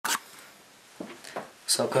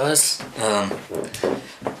What's up, guys?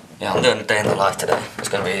 Yeah, I'm doing a day in the life today. It's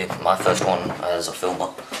going to be my first one as a filmer.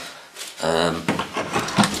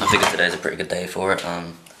 I figured today's a pretty good day for it.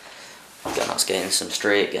 Getting out skating some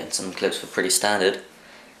street, getting some clips for pretty standard,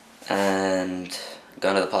 and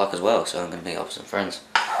going to the park as well. So I'm going to meet up with some friends.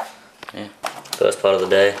 Yeah, first part of the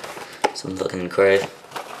day, some fucking crave.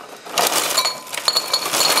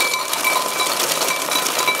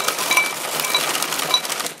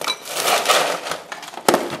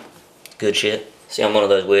 Good shit. See, I'm one of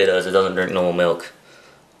those weirdos that doesn't drink normal milk.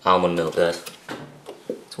 Almond milk, guys.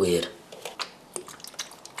 It's weird.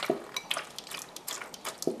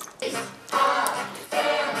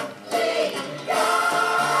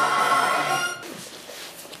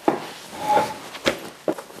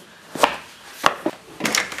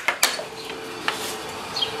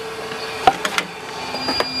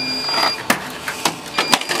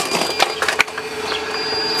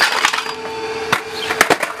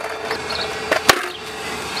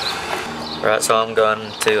 Right, so I'm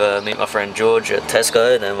going to meet my friend George at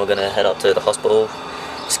Tesco, and then we're going to head up to the hospital,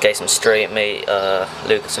 skate some street, meet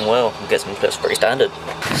Lucas and Will, and get some clips pretty standard.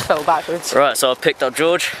 Just fell backwards. Right, so I've picked up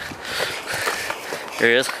George. Here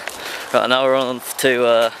he is. Right, now we're on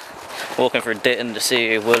to walking through Ditton to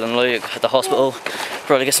see Will and Luke at the hospital.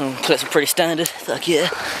 Probably get some clips pretty standard. Fuck yeah.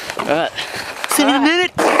 Alright, see you in a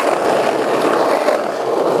minute.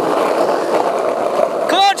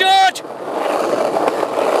 Come on, George!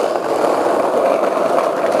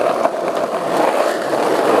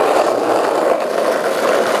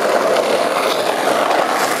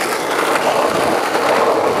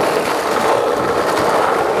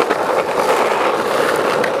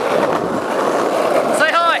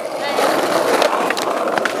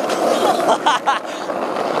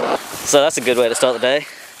 So that's a good way to start the day.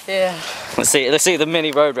 Yeah. Let's see the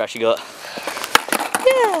mini road rash you got.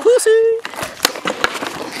 Yeah. Pussy.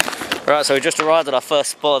 Right, so we just arrived at our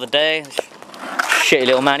first spot of the day. Shitty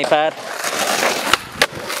little mani pad.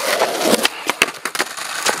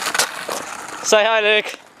 Say hi,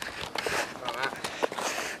 Luke.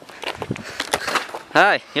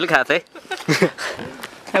 Hi, you look happy.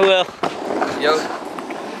 Hey, Will. Yo.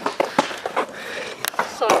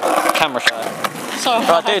 Sorry. Camera shy. Sorry.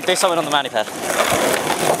 Right, do something on the mani pad.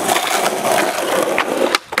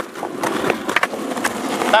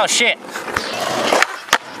 That was shit.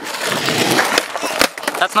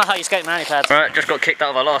 That's not how you skate mani pads. Right, just got kicked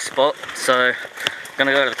out of our last spot, so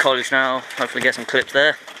gonna go to the college now, hopefully get some clips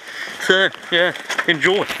there. So, yeah,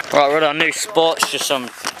 enjoy. Right, we're at our new spot, it's just some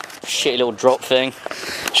shitty little drop thing.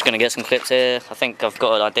 Just gonna get some clips here. I think I've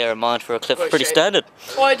got an idea in mind for a clip pretty standard.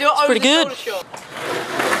 Oh, I do it it's pretty good.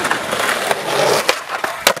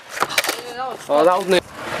 Oh, that was new.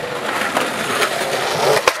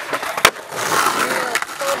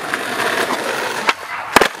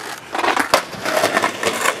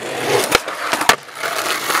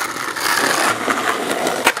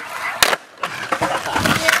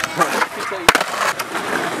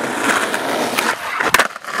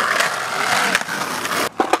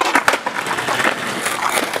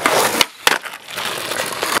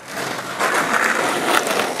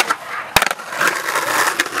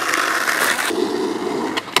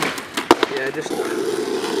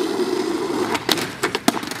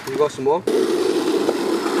 You got some more?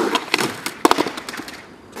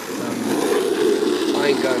 I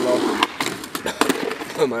ain't going long.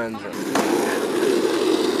 Put my hands up.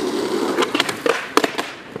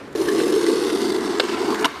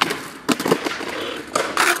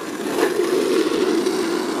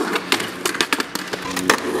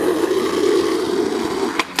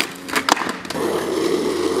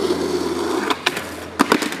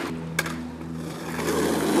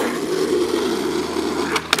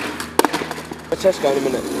 Tesco in a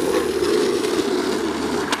minute.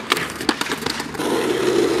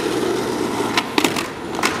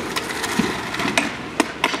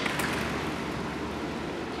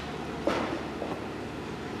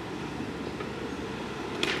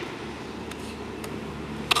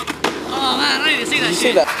 Oh man, I didn't see that shit.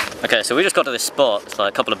 See that? Okay, so we just got to this spot. It's like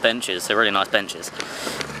a couple of benches. They're really nice benches.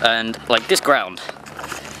 And like this ground,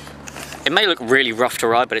 it may look really rough to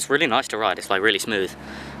ride, but it's really nice to ride. It's like really smooth.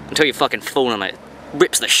 Until you fucking fall on it,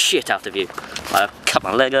 rips the shit out of you. I cut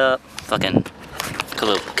my leg up, fucking got a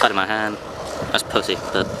little cut in my hand. That's pussy,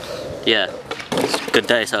 but yeah, it's a good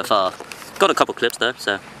day so far. Got a couple clips though,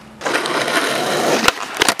 so.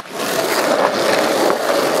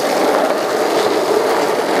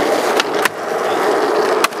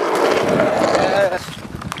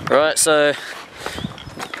 Right, so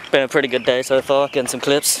been a pretty good day so far, getting some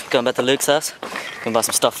clips, going back to Luke's house. Gonna buy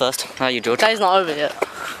some stuff first. How are you, George? Day's not over yet.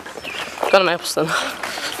 Got to Maplestone.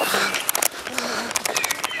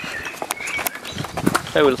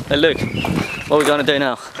 Hey Luke, what are we going to do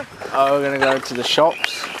now? Oh, we're going to go to the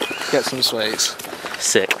shops, get some sweets.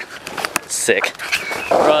 Sick.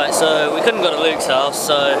 Right, so we couldn't go to Luke's house,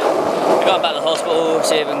 so we're going back to the hospital,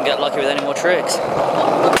 see if we can get lucky with any more tricks.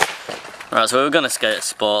 Right, so we were going to skate a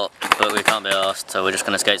spot, but we can't be asked, so we're just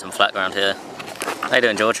going to skate some flat ground here. How you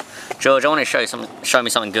doing, George? George, I want you to show me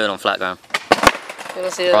something good on flat ground.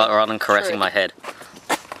 Right, rather than caressing my head.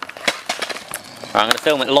 Right, I'm going to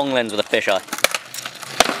film it long lens with a fisheye.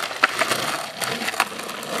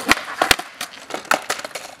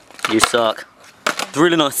 You suck. It's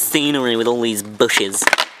really nice scenery with all these bushes.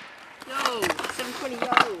 Yo, 720 yo.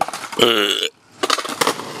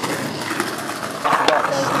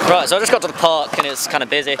 Right, so I just got to the park and it's kind of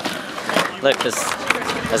busy. Look, there's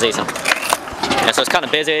Ethan. Yeah, so it's kind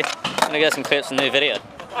of busy. I'm gonna get some clips from the new video.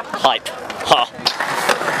 Hype. Ha.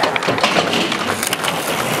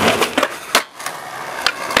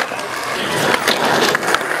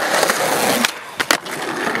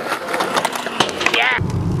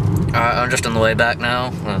 Alright, I'm just on the way back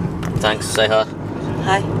now. Thanks, say hi.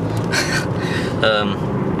 Hi.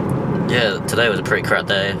 Yeah, today was a pretty crap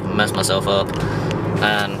day. I messed myself up.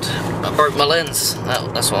 And I broke my lens.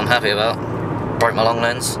 That's what I'm happy about. Broke my long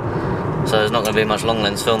lens. So there's not going to be much long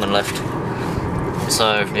lens filming left.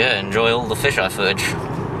 So yeah, enjoy all the fisheye footage.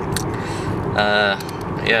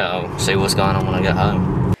 Yeah, I'll see what's going on when I get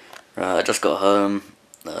home. Right, I just got home.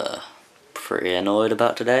 Pretty annoyed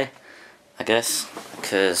about today, I guess.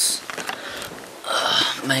 Because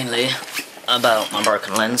mainly about my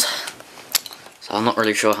broken lens. So I'm not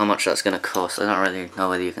really sure how much that's going to cost. I don't really know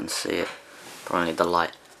whether you can see it. Probably need the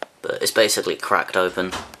light. But it's basically cracked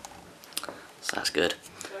open. So that's good.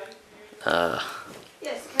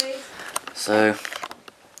 Yes, please. So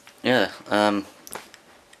yeah, so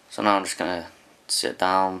now I'm just going to sit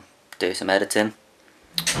down, do some editing.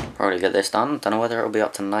 Probably get this done. Don't know whether it'll be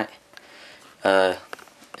up tonight.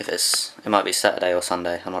 It might be Saturday or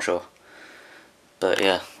Sunday, I'm not sure. But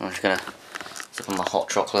yeah, I'm just gonna sip on my hot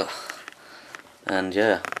chocolate. And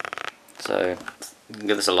yeah, so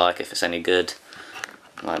give this a like if it's any good.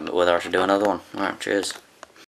 Like whether I should do another one. Alright, cheers.